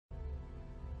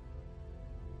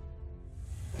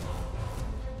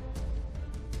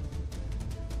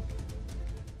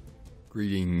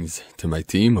Greetings to my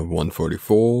team of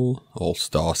 144, all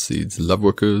Starseeds,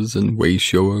 Lightworkers, and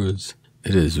Wayshowers.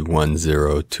 It is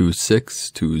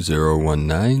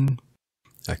 1026-2019,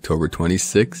 October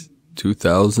 26,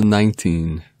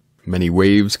 2019. Many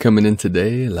waves coming in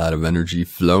today, a lot of energy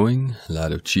flowing, a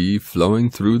lot of chi flowing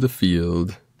through the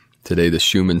field. Today the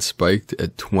Schumann spiked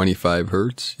at 25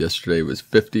 Hertz, yesterday was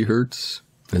 50 Hertz.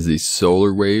 As these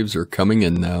solar waves are coming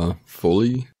in now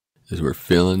fully, as we're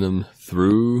feeling them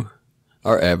through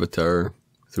our avatar,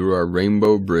 through our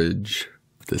rainbow bridge,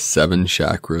 the 7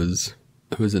 chakras.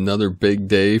 It was another big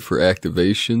day for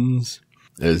activations,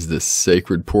 as the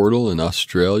sacred portal in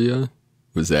Australia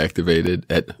was activated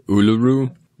at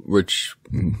Uluru, which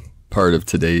part of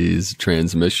today's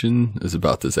transmission is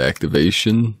about this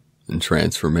activation and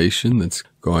transformation that's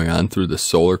going on through the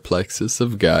solar plexus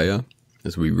of Gaia,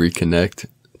 as we reconnect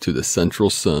to the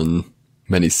central sun.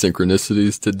 Many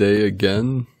synchronicities today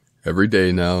again, every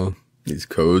day now. These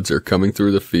codes are coming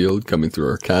through the field, coming through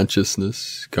our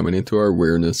consciousness, coming into our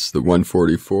awareness. The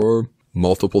 144,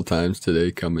 multiple times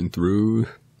today coming through.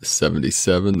 The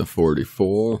 77, the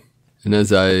 44. And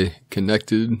as I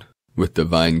connected with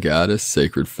Divine Goddess,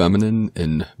 Sacred Feminine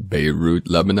in Beirut,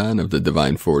 Lebanon of the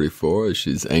Divine 44, as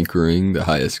she's anchoring the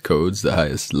highest codes, the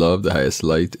highest love, the highest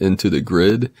light into the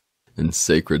grid in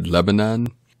Sacred Lebanon.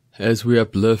 As we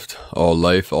uplift all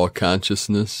life, all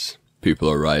consciousness, people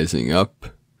are rising up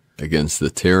against the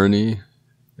tyranny,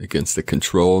 against the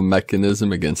control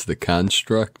mechanism, against the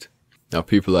construct. Now,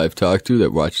 people I've talked to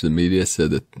that watch the media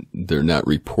said that they're not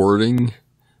reporting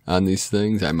on these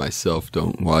things. I myself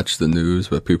don't watch the news,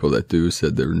 but people that do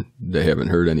said they haven't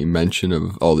heard any mention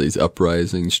of all these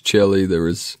uprisings. Chile, there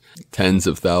was tens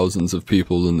of thousands of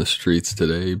people in the streets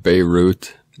today.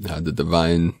 Beirut, the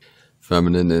Divine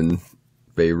Feminine in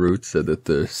Beirut said that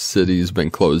the city's been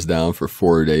closed down for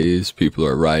 4 days. People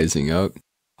are rising up.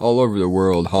 All over the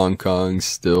world, Hong Kong,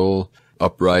 still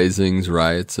uprisings,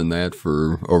 riots, and that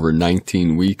for over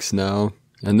 19 weeks now.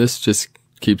 And this just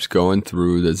keeps going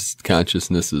through as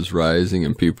consciousness is rising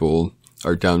and people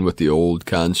are done with the old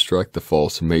construct, the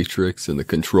false matrix, and the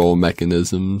control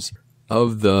mechanisms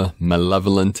of the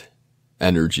malevolent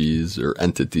energies or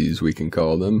entities, we can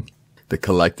call them. The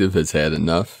collective has had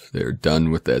enough. They're done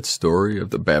with that story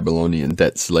of the Babylonian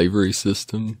debt slavery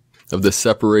system, of the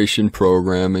separation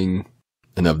programming,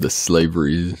 and of the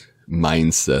slavery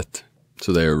mindset.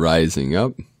 So they are rising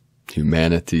up.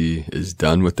 Humanity is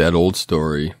done with that old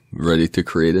story, ready to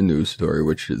create a new story,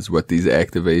 which is what these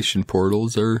activation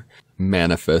portals are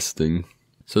manifesting.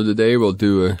 So today we'll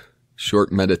do a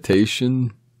short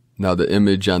meditation. Now the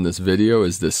image on this video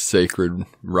is this sacred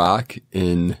rock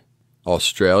in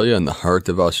Australia, in the heart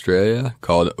of Australia,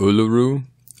 called Uluru,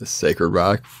 the sacred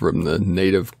rock from the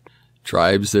native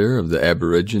tribes there of the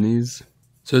Aborigines.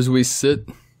 So as we sit,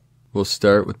 we'll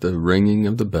start with the ringing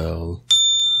of the bell.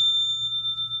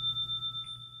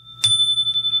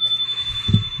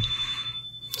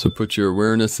 So put your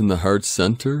awareness in the heart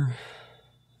center,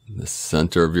 the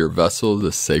center of your vessel,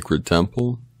 the sacred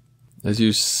temple. As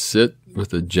you sit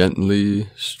with a gently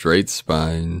straight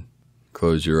spine,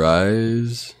 close your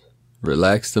eyes,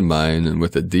 relax the mind, and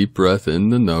with a deep breath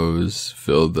in the nose,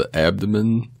 fill the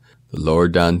abdomen, the lower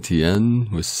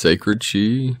dantian, with sacred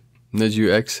chi. And as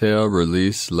you exhale,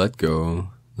 release, let go.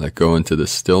 Let go into the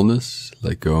stillness,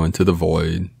 let go into the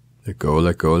void. Let go,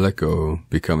 let go, let go.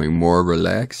 Becoming more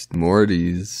relaxed, more at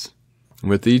ease. And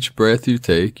with each breath you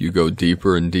take, you go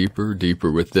deeper and deeper, deeper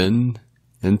within,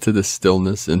 into the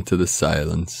stillness, into the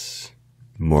silence.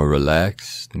 More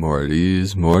relaxed, more at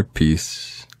ease, more at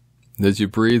peace. And as you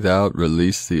breathe out,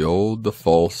 release the old, the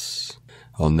false,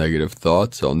 all negative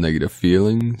thoughts, all negative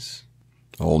feelings,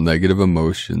 all negative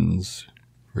emotions.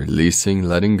 Releasing,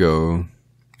 letting go.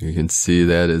 You can see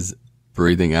that as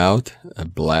breathing out, a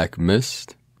black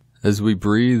mist. As we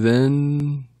breathe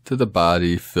in to the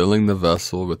body, filling the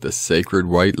vessel with the sacred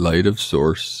white light of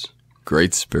Source,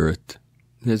 Great Spirit.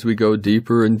 As we go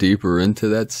deeper and deeper into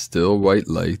that still white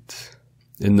light,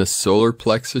 in the solar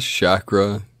plexus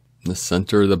chakra, in the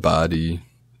center of the body,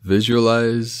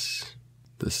 visualize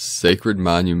the sacred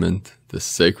monument, the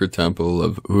sacred temple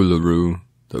of Uluru,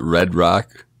 the red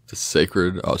rock, the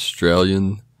sacred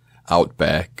Australian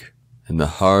outback in the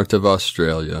heart of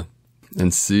Australia,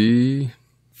 and see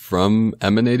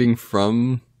emanating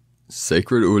from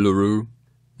sacred Uluru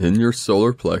in your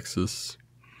solar plexus,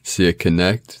 see it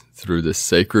connect through the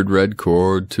sacred red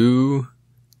cord to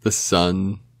the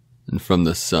sun, and from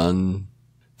the sun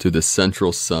to the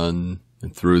central sun,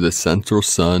 and through the central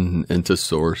sun into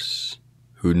Source,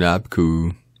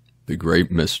 Hunabku, the great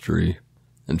mystery.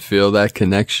 And feel that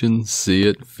connection, see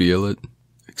it, feel it,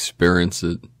 experience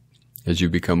it, as you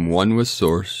become one with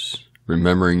Source,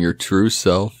 remembering your true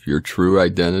self, your true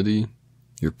identity,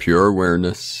 your pure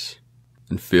awareness,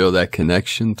 and feel that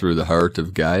connection through the heart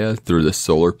of Gaia, through the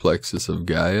solar plexus of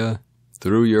Gaia,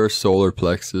 through your solar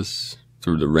plexus,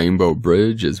 through the rainbow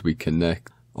bridge as we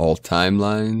connect all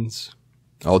timelines,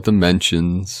 all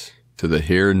dimensions, to the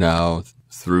here now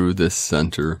through this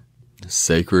center,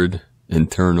 sacred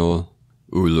internal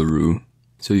Uluru.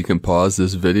 So you can pause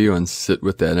this video and sit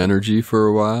with that energy for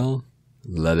a while.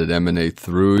 Let it emanate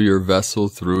through your vessel,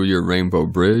 through your rainbow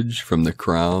bridge, from the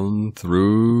crown,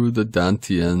 through the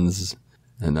dantians,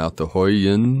 and out the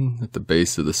Hoyin at the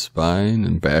base of the spine,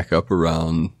 and back up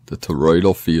around the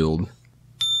toroidal field.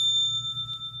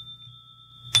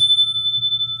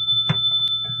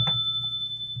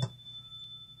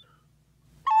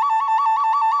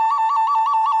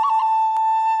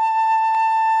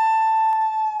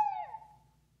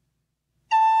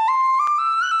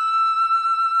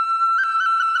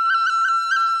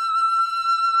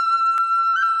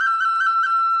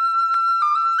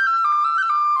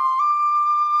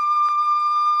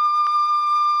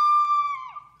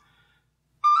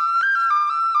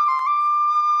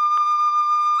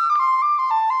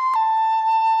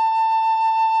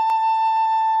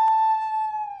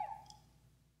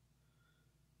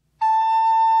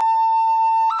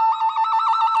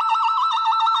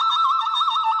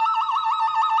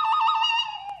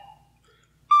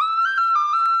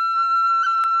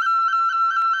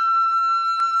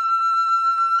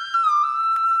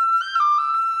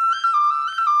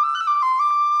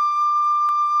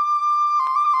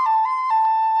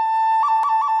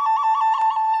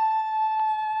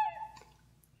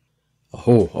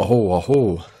 Aho, aho,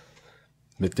 aho.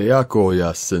 Miteako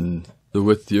yasin. So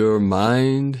with your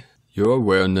mind, your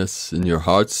awareness, and your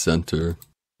heart center,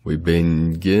 we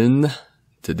begin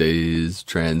today's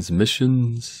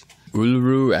transmissions.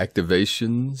 Uluru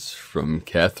activations from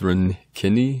Catherine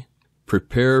Kinney.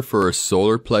 Prepare for a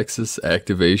solar plexus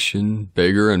activation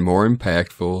bigger and more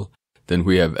impactful than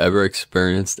we have ever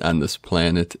experienced on this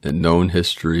planet in known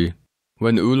history.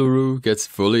 When Uluru gets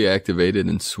fully activated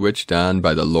and switched on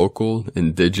by the local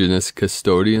indigenous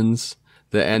custodians,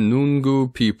 the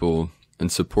Anungu people,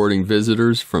 and supporting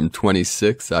visitors from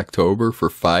 26 October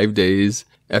for 5 days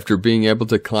after being able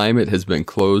to climb it has been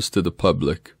closed to the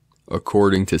public.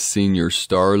 According to Senior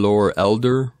Star Lore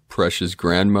Elder, Precious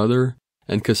Grandmother,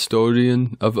 and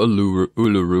Custodian of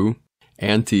Uluru,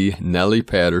 Auntie Nellie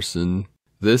Patterson,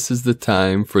 this is the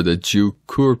time for the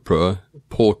Jukurpa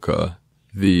Polka,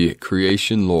 the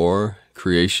creation lore,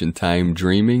 creation time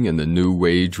dreaming, and the new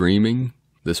way dreaming.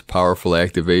 This powerful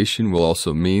activation will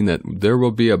also mean that there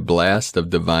will be a blast of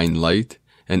divine light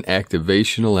and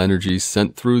activational energy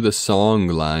sent through the song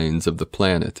lines of the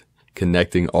planet,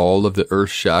 connecting all of the earth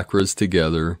chakras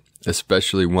together,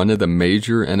 especially one of the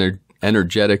major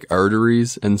energetic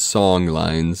arteries and song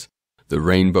lines, the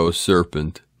rainbow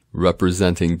serpent,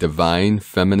 representing divine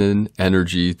feminine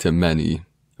energy to many.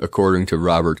 According to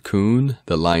Robert Kuhn,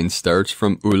 the line starts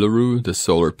from Uluru, the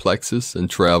solar plexus, and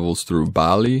travels through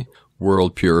Bali,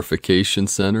 World Purification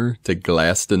Center, to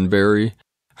Glastonbury,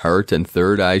 heart and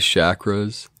third eye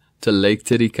chakras, to Lake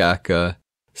Titicaca,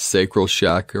 sacral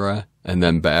chakra, and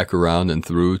then back around and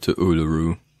through to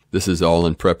Uluru. This is all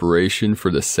in preparation for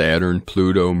the Saturn,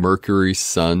 Pluto, Mercury,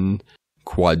 Sun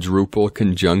quadruple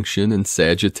conjunction in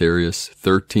Sagittarius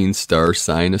 13-star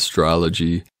sign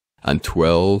astrology on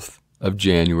 12th of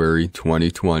January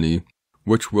 2020,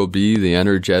 which will be the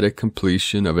energetic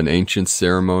completion of an ancient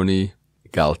ceremony,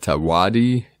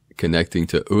 Galtawadi, connecting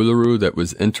to Uluru that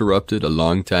was interrupted a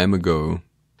long time ago.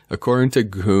 According to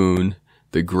Kuhn,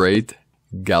 the great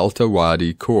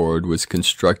Galtawadi cord was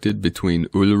constructed between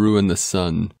Uluru and the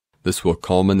Sun. This will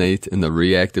culminate in the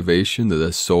reactivation of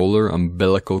the solar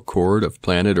umbilical cord of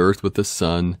planet Earth with the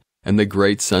Sun and the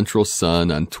great central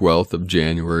Sun on 12th of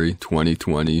January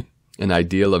 2020. An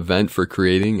ideal event for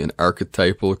creating an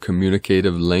archetypal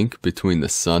communicative link between the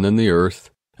Sun and the Earth,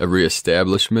 a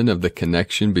reestablishment of the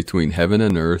connection between heaven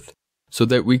and earth, so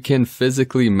that we can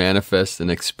physically manifest and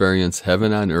experience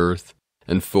heaven on earth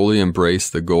and fully embrace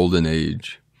the golden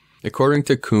age. According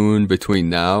to Kuhn, between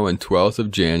now and 12th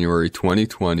of January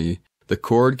 2020, the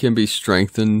cord can be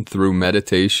strengthened through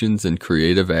meditations and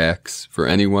creative acts for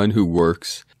anyone who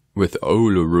works with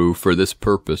Uluru for this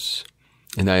purpose.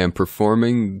 And I am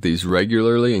performing these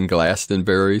regularly in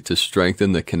Glastonbury to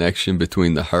strengthen the connection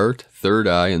between the heart, third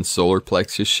eye, and solar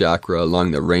plexus chakra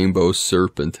along the rainbow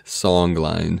serpent song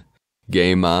line.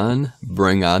 Game on,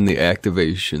 bring on the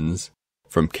activations.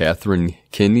 From Catherine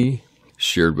Kinney,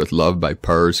 shared with love by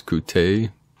Pars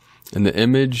Kute. And the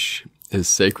image is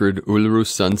sacred Uluru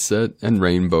sunset and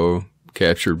rainbow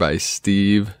captured by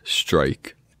Steve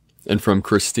Strike. And from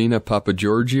Christina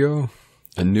Papagiorgio,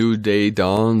 a new day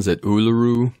dawns at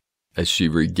Uluru as she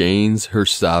regains her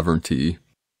sovereignty.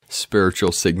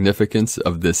 Spiritual significance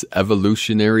of this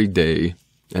evolutionary day,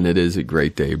 and it is a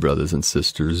great day, brothers and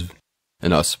sisters,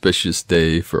 an auspicious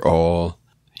day for all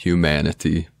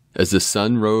humanity. As the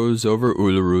sun rose over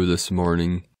Uluru this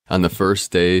morning, on the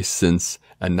first day since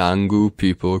Anangu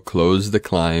people closed the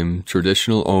climb,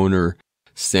 traditional owner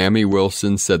Sammy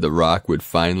Wilson said the rock would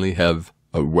finally have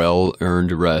a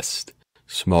well-earned rest.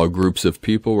 Small groups of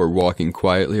people were walking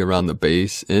quietly around the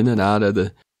base, in and out of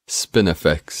the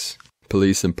spinifex.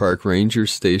 Police and park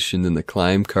rangers stationed in the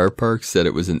climb car park said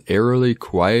it was an eerily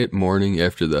quiet morning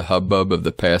after the hubbub of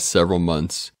the past several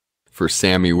months. For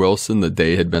Sammy Wilson, the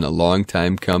day had been a long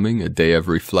time coming, a day of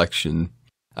reflection.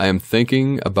 I am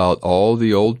thinking about all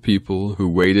the old people who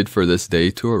waited for this day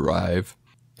to arrive,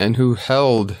 and who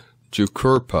held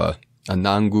Jukurpa,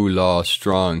 Anangu law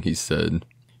strong, he said.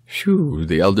 Phew,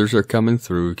 the elders are coming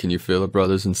through. Can you feel it,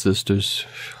 brothers and sisters?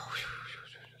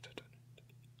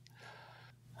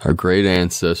 Our great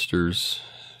ancestors,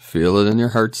 feel it in your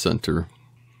heart center.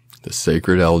 The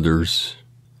sacred elders.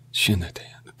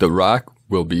 The rock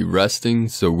will be resting,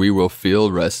 so we will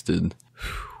feel rested.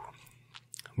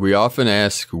 We often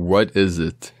ask, what is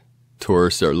it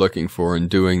tourists are looking for in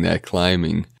doing that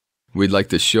climbing? We'd like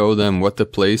to show them what the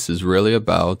place is really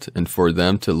about and for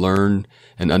them to learn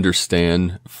and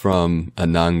understand from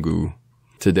Anangu.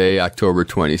 Today, October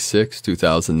 26,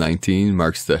 2019,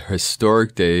 marks the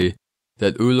historic day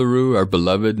that Uluru, our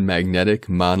beloved magnetic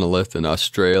monolith in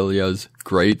Australia's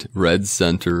Great Red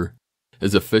Center,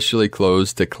 is officially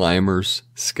closed to climbers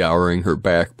scouring her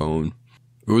backbone.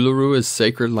 Uluru is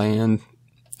sacred land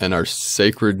and our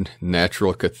sacred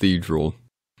natural cathedral,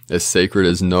 as sacred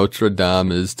as Notre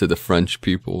Dame is to the French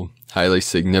people, highly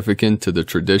significant to the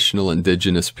traditional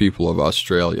indigenous people of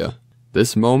Australia.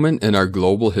 This moment in our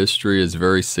global history is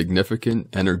very significant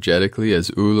energetically,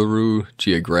 as Uluru,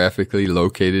 geographically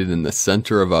located in the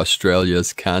center of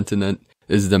Australia's continent,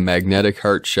 is the magnetic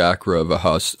heart chakra of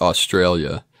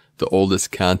Australia, the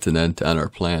oldest continent on our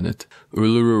planet.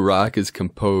 Uluru rock is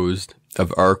composed of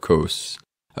arkos,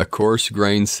 a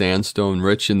coarse-grained sandstone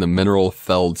rich in the mineral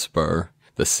feldspar.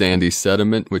 The sandy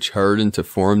sediment which hardened to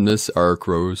form this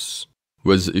arkos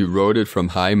was eroded from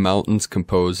high mountains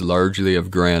composed largely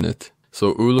of granite.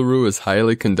 So Uluru is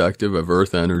highly conductive of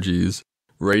earth energies,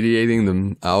 radiating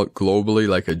them out globally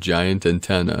like a giant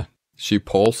antenna. She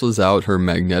pulses out her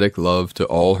magnetic love to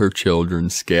all her children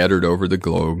scattered over the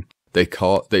globe.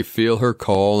 They feel her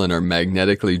call and are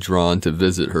magnetically drawn to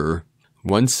visit her.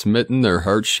 Once smitten, their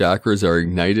heart chakras are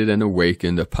ignited and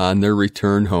awakened. Upon their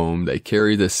return home, they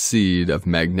carry the seed of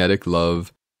magnetic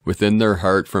love within their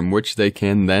heart, from which they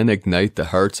can then ignite the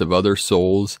hearts of other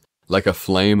souls like a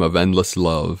flame of endless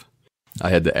love. I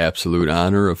had the absolute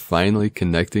honor of finally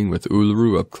connecting with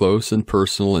Uluru up close and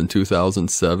personal in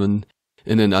 2007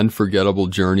 in an unforgettable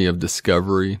journey of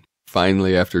discovery.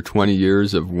 Finally, after 20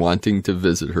 years of wanting to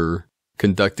visit her,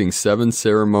 conducting 7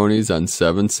 ceremonies on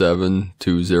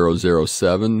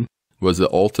 7/7/2007 was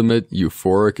the ultimate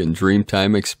euphoric and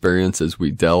dreamtime experience as we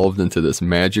delved into this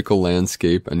magical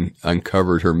landscape and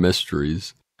uncovered her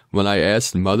mysteries. When I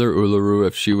asked Mother Uluru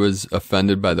if she was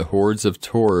offended by the hordes of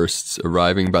tourists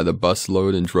arriving by the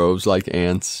busload in droves like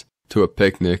ants to a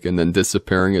picnic and then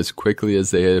disappearing as quickly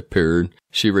as they had appeared,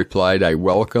 she replied, "I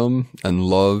welcome and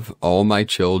love all my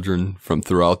children from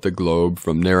throughout the globe,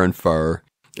 from near and far,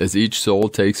 as each soul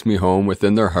takes me home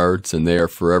within their hearts and they are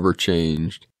forever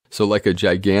changed." So like a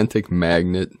gigantic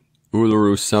magnet,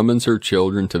 Uluru summons her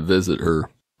children to visit her.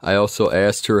 I also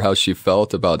asked her how she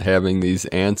felt about having these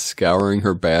ants scouring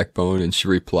her backbone, and she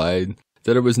replied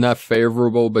that it was not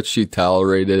favorable, but she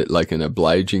tolerated it like an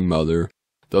obliging mother,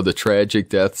 though the tragic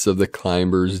deaths of the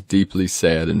climbers deeply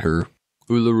saddened her.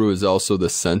 Uluru is also the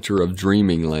center of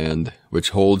Dreaming Land,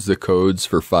 which holds the codes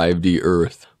for 5D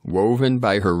Earth, woven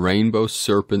by her rainbow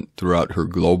serpent throughout her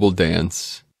global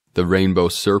dance. The rainbow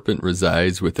serpent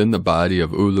resides within the body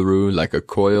of Uluru like a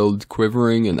coiled,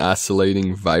 quivering, and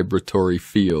oscillating vibratory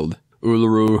field.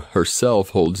 Uluru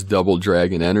herself holds double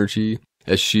dragon energy,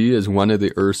 as she is one of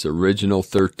the Earth's original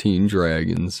 13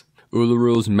 dragons.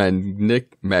 Uluru's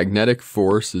magnetic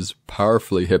force is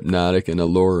powerfully hypnotic and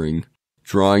alluring,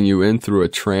 drawing you in through a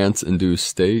trance-induced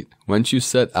state. Once you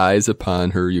set eyes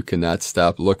upon her, you cannot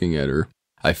stop looking at her.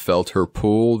 I felt her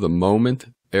pull the moment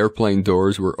airplane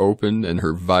doors were opened and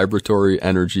her vibratory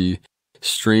energy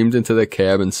streamed into the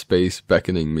cabin space,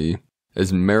 beckoning me.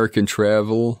 As American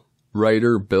travel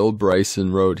writer Bill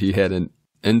Bryson wrote, he had an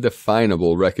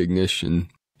indefinable recognition.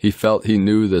 He felt he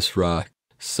knew this rock.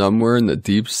 Somewhere in the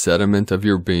deep sediment of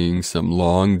your being, some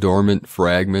long dormant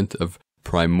fragment of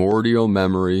primordial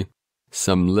memory,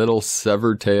 some little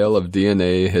severed tail of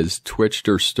DNA has twitched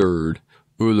or stirred.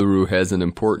 Uluru has an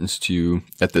importance to you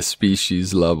at the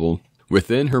species level.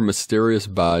 Within her mysterious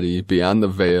body, beyond the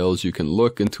veils, you can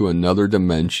look into another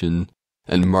dimension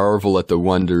and marvel at the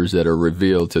wonders that are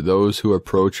revealed to those who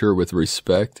approach her with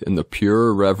respect and the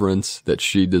pure reverence that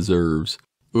she deserves.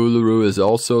 Uluru is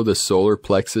also the solar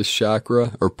plexus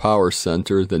chakra, or power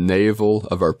center, the navel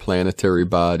of our planetary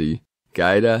body.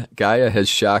 Gaia has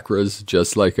chakras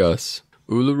just like us.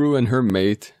 Uluru and her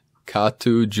mate,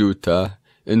 Cota-Robles,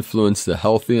 influence the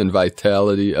healthy and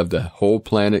vitality of the whole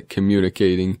planet,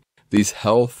 communicating these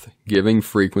health-giving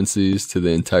frequencies to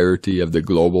the entirety of the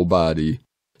global body.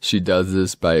 She does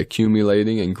this by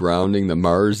accumulating and grounding the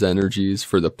Mars energies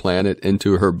for the planet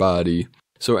into her body.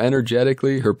 So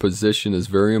energetically, her position is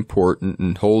very important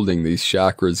in holding these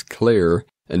chakras clear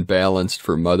and balanced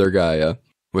for Mother Gaia,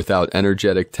 without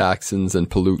energetic toxins and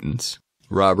pollutants.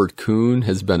 Robert Kuhn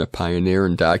has been a pioneer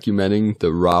in documenting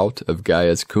the route of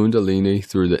Gaia's Kundalini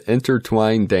through the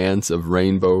intertwined dance of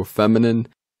rainbow feminine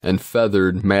and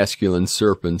feathered masculine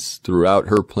serpents throughout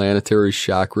her planetary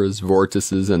chakras,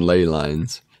 vortices, and ley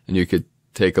lines. And you could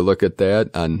take a look at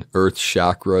that on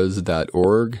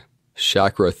earthchakras.org.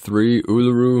 Chakra 3,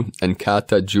 Uluru, and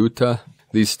Cota-Robles.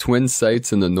 These twin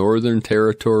sites in the Northern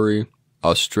Territory,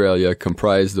 Australia,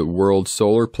 comprise the world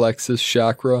solar plexus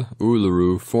chakra.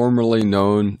 Uluru, formerly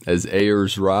known as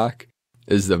Ayers Rock,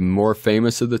 is the more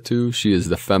famous of the two. She is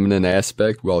the feminine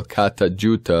aspect, while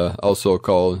Cota-Robles, also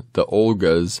called the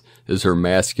Olgas, is her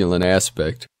masculine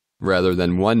aspect. Rather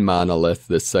than one monolith,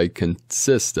 this site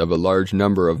consists of a large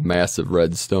number of massive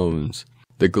red stones.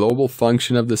 The global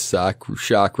function of the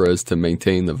chakra is to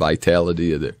maintain the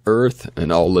vitality of the earth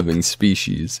and all living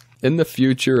species. In the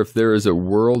future, if there is a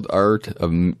world art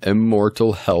of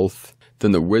immortal health,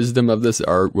 then the wisdom of this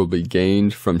art will be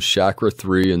gained from Chakra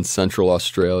 3 in Central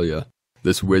Australia.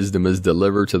 This wisdom is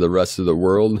delivered to the rest of the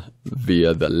world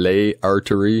via the ley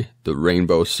artery, the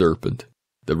rainbow serpent.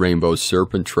 The rainbow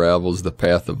serpent travels the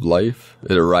path of life.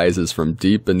 It arises from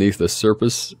deep beneath the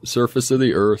surface of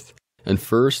the earth and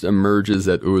first emerges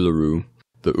at Uluru.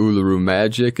 The Uluru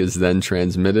magic is then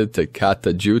transmitted to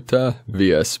Cota-Robles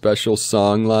via a special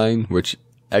song line which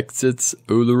exits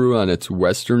Uluru on its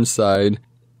western side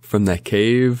from the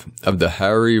cave of the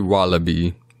Hari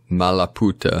Wallaby,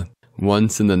 Malaputa.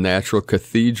 Once in the natural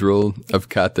cathedral of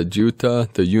Cota-Robles,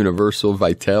 the universal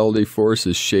vitality force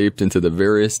is shaped into the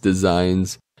various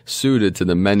designs suited to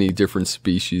the many different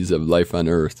species of life on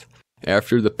Earth.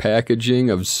 After the packaging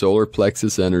of solar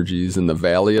plexus energies in the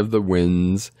Valley of the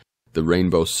Winds, the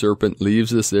rainbow serpent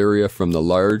leaves this area from the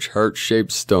large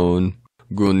heart-shaped stone,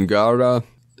 Gungara,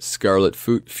 scarlet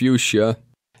fuchsia,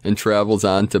 and travels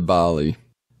on to Bali.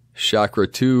 Chakra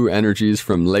 2 energies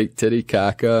from Lake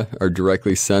Titicaca are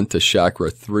directly sent to Chakra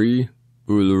 3,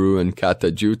 Uluru and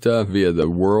Cota-Robles via the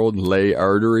world ley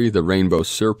artery, the rainbow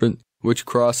serpent, which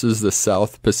crosses the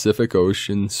South Pacific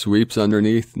Ocean, sweeps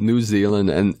underneath New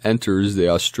Zealand, and enters the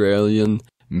Australian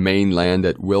mainland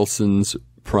at Wilson's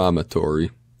Promontory.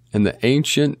 In the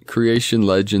ancient creation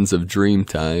legends of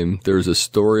Dreamtime, there is a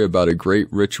story about a great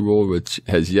ritual which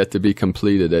has yet to be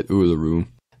completed at Uluru.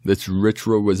 This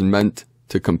ritual was meant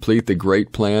to complete the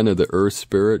great plan of the Earth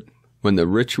Spirit. When the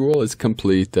ritual is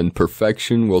complete, then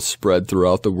perfection will spread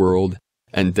throughout the world,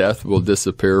 and death will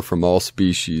disappear from all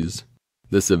species.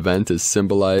 This event is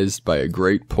symbolized by a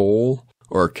great pole,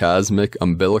 or cosmic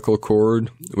umbilical cord,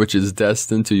 which is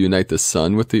destined to unite the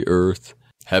sun with the earth,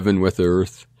 heaven with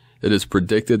earth. It is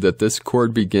predicted that this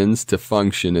cord begins to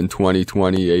function in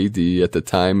 2020 AD at the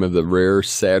time of the rare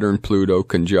Saturn-Pluto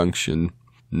conjunction.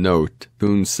 Note,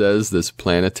 Kuhn says this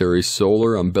planetary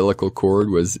solar umbilical cord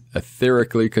was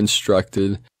etherically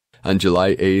constructed on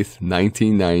July 8,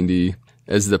 1990,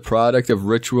 as the product of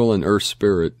ritual and earth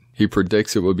spirit. He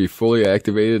predicts it will be fully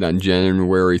activated on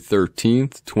January 13,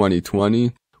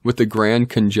 2020, with the grand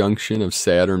conjunction of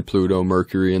Saturn, Pluto,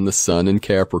 Mercury, and the Sun in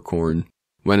Capricorn,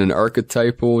 when an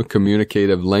archetypal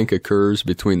communicative link occurs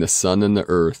between the Sun and the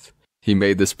Earth. He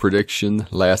made this prediction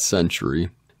last century.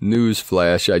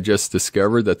 Newsflash, I just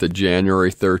discovered that the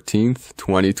January 13th,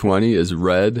 2020 is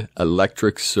Red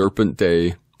Electric Serpent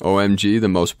Day. OMG, the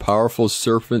most powerful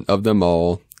serpent of them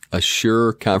all. A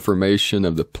sure confirmation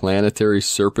of the planetary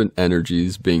serpent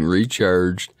energies being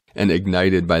recharged and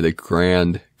ignited by the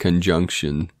grand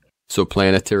conjunction. So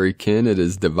planetary kin, it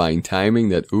is divine timing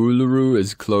that Uluru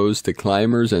is closed to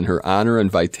climbers and her honor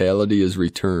and vitality is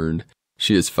returned.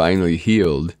 She is finally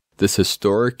healed. This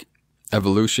historic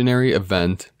evolutionary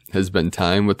event has been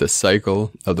timed with the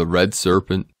cycle of the red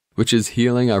serpent, which is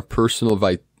healing our personal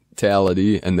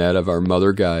vitality and that of our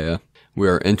Mother Gaia. We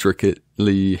are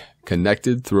intricately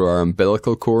connected through our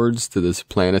umbilical cords to this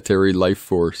planetary life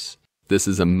force. This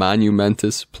is a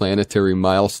monumentous planetary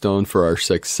milestone for our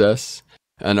success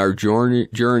and our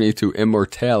journey to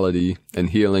immortality and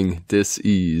healing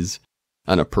dis-ease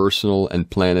on a personal and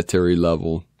planetary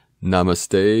level.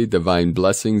 Namaste, divine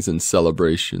blessings and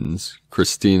celebrations.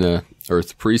 Christina,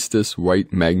 Earth Priestess,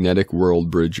 White Magnetic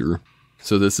WorldBridger.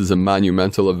 So this is a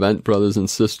monumental event, brothers and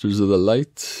sisters of the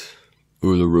light.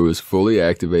 Uluru is fully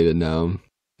activated now,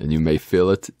 and you may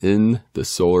feel it in the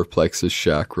solar plexus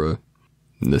chakra,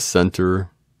 in the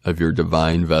center of your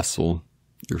divine vessel,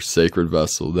 your sacred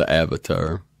vessel, the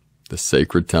avatar, the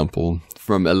sacred temple.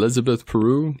 From Elizabeth,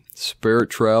 Peru, spirit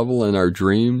travel and our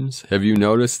dreams. Have you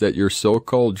noticed that your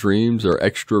so-called dreams are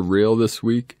extra real this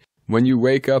week? When you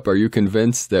wake up, are you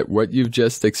convinced that what you've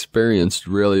just experienced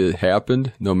really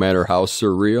happened, no matter how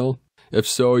surreal? If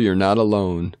so, you're not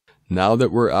alone. Now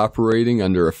that we're operating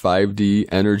under a 5D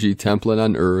energy template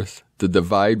on Earth, the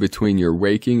divide between your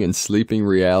waking and sleeping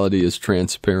reality is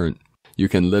transparent. You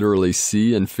can literally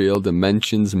see and feel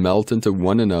dimensions melt into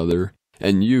one another,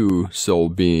 and you, soul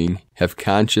being, have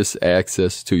conscious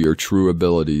access to your true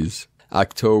abilities.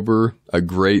 October, a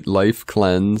great life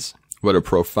cleanse. What a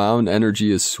profound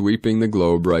energy is sweeping the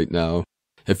globe right now.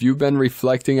 If you've been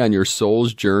reflecting on your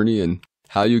soul's journey and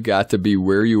how you got to be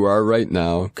where you are right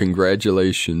now,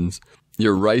 congratulations.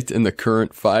 You're right in the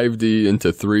current 5D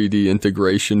into 3D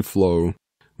integration flow.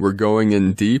 We're going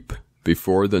in deep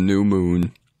before the new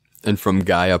moon. And from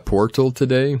Gaia Portal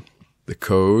today, the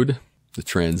code, the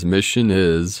transmission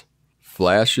is: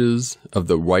 flashes of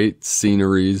the white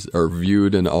sceneries are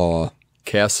viewed in awe.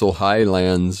 Castle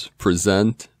Highlands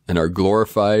present and are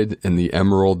glorified in the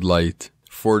emerald light.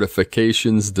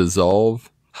 Fortifications dissolve.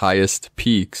 Highest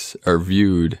peaks are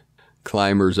viewed.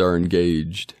 Climbers are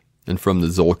engaged. And from the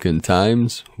Zolkin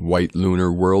Times, White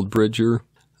Lunar WorldBridger.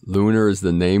 Lunar is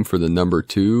the name for the number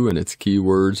 2, and its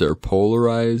keywords are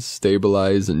polarize,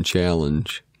 stabilize, and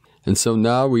challenge. And so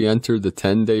now we enter the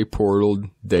 10-day portal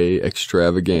day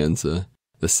extravaganza.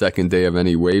 The second day of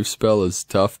any wave spell is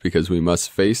tough because we must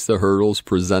face the hurdles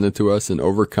presented to us and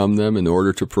overcome them in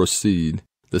order to proceed.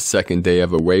 The second day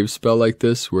of a wave spell like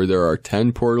this, where there are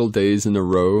 10 portal days in a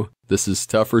row, this is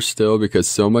tougher still because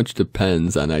so much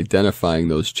depends on identifying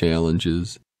those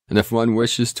challenges. And if one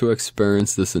wishes to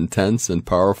experience this intense and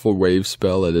powerful wave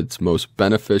spell at its most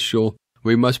beneficial,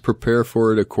 we must prepare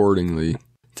for it accordingly.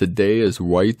 Today is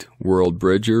White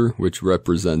WorldBridger, which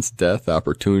represents death,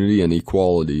 opportunity, and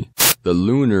equality. The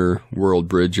Lunar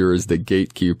WorldBridger is the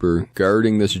gatekeeper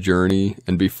guarding this journey,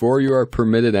 and before you are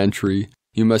permitted entry,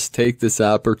 you must take this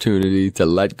opportunity to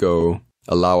let go,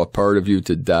 allow a part of you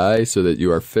to die so that you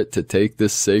are fit to take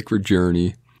this sacred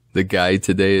journey. The guide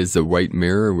today is the white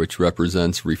mirror, which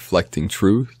represents reflecting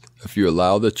truth. If you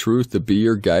allow the truth to be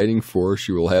your guiding force,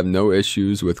 you will have no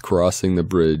issues with crossing the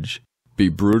bridge. Be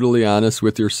brutally honest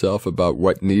with yourself about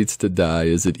what needs to die.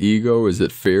 Is it ego? Is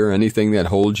it fear? Anything that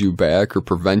holds you back or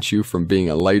prevents you from being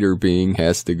a lighter being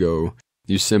has to go.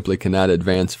 You simply cannot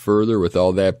advance further with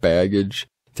all that baggage.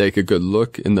 Take a good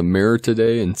look in the mirror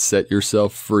today and set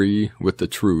yourself free with the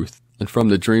truth. And from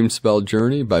the Dream Spell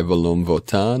Journey by Valom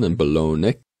Votan and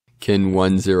Balonic, Kin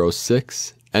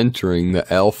 106, entering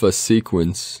the alpha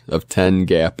sequence of 10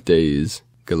 gap days,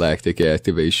 Galactic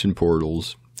activation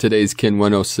portals. Today's Kin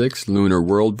 106, Lunar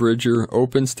WorldBridger,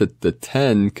 opens to the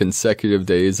 10 consecutive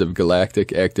days of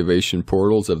galactic activation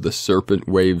portals of the Serpent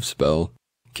Wave spell.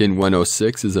 Kin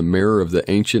 106 is a mirror of the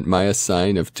ancient Maya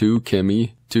sign of 2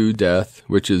 Kimi, 2 Death,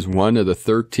 which is one of the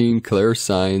 13 clear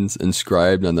signs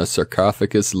inscribed on the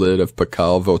sarcophagus lid of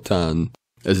Pakal Votan,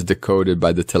 as decoded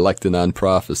by the Telektanon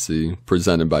prophecy,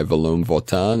 presented by Valom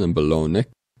Votan and Balonic.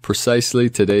 Precisely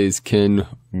today's Kin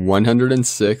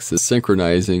 106 is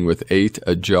synchronizing with 8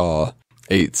 Ajah,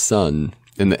 8 Sun,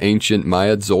 in the ancient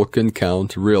Maya Tzolk'in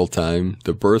count real-time,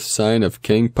 the birth sign of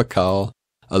King Pakal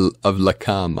of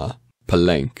Lakama,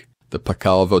 Palenque. The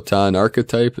Pakal Votan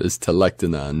archetype is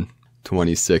Telektanon,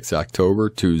 26 October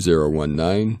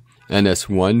 2019, NS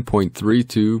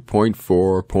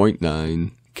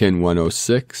 1.32.4.9, Kin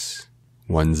 106,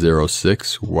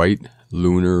 106, White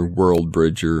Lunar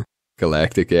WorldBridger,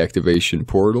 Galactic activation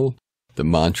portal. The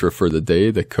mantra for the day,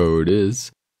 the code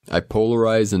is: I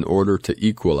polarize in order to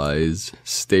equalize,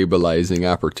 stabilizing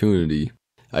opportunity.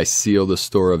 I seal the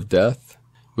store of death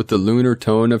with the lunar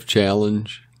tone of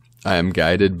challenge. I am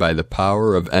guided by the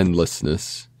power of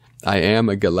endlessness. I am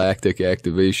a galactic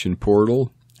activation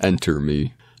portal. Enter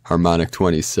me. Harmonic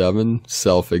 27,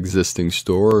 self-existing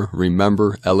store.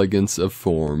 Remember elegance of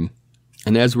form.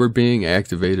 And as we're being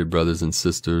activated, brothers and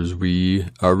sisters, we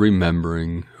are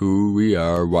remembering who we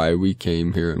are, why we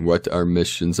came here, and what our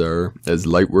missions are as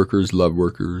Lightworkers, love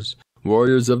workers,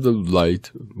 warriors of the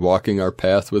light, walking our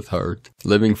path with heart,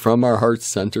 living from our heart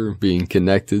center, being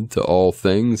connected to all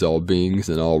things, all beings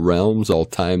in all realms, all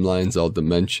timelines, all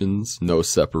dimensions, no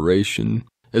separation,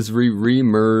 as we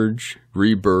re-merge,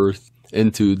 rebirth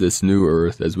into this new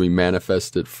earth, as we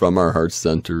manifest it from our heart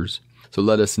centers. So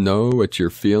let us know what you're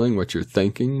feeling, what you're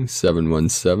thinking,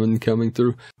 717 coming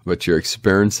through, what you're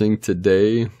experiencing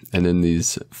today and in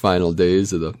these final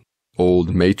days of the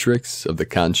old matrix, of the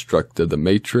construct of the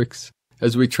matrix,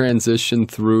 as we transition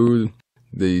through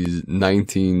the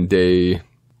 19-day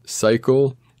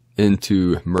cycle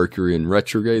into Mercury in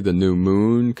retrograde, the new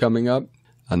moon coming up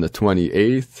on the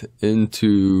 28th,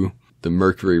 into the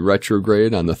Mercury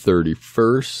retrograde on the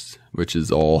 31st, which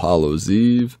is All Hallows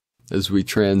Eve, as we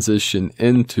transition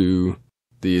into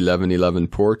the 1111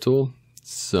 portal.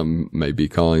 Some may be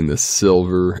calling the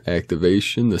silver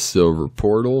activation, the silver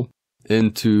portal,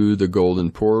 into the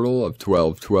golden portal of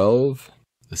 1212,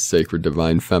 the sacred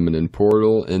divine feminine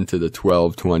portal into the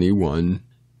 1221,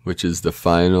 which is the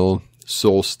final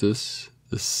solstice,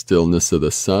 the stillness of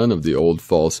the sun of the old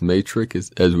false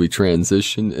matrix, as we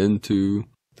transition into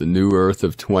the new earth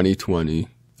of 2020.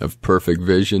 Of perfect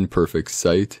vision, perfect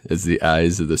sight, as the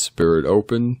eyes of the spirit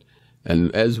open,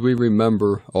 and as we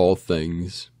remember all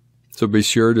things. So be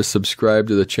sure to subscribe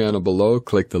to the channel below.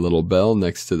 Click the little bell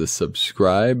next to the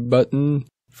subscribe button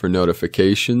for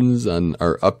notifications on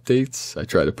our updates. I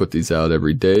try to put these out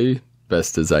every day,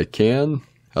 best as I can.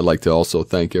 I'd like to also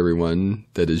thank everyone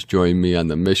that has joined me on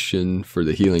the mission for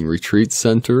the Healing Retreat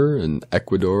Center in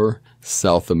Ecuador,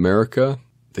 South America.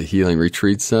 The Healing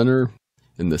Retreat Center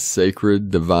in the sacred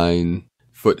divine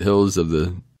foothills of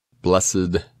the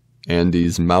blessed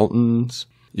Andes Mountains.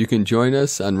 You can join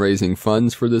us on raising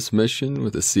funds for this mission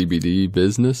with a CBD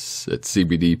business at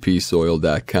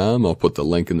cbdpeaceoil.com. I'll put the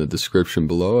link in the description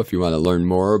below if you want to learn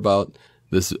more about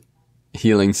this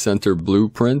Healing Center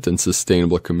blueprint and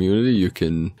sustainable community. You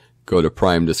can go to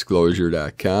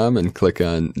primedisclosure.com and click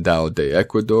on Tao de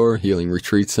Ecuador Healing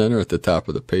Retreat Center at the top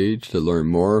of the page to learn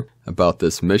more about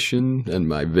this mission and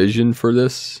my vision for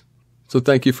this. So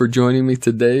thank you for joining me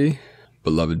today,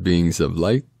 beloved beings of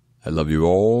light. I love you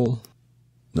all.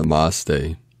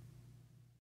 Namaste.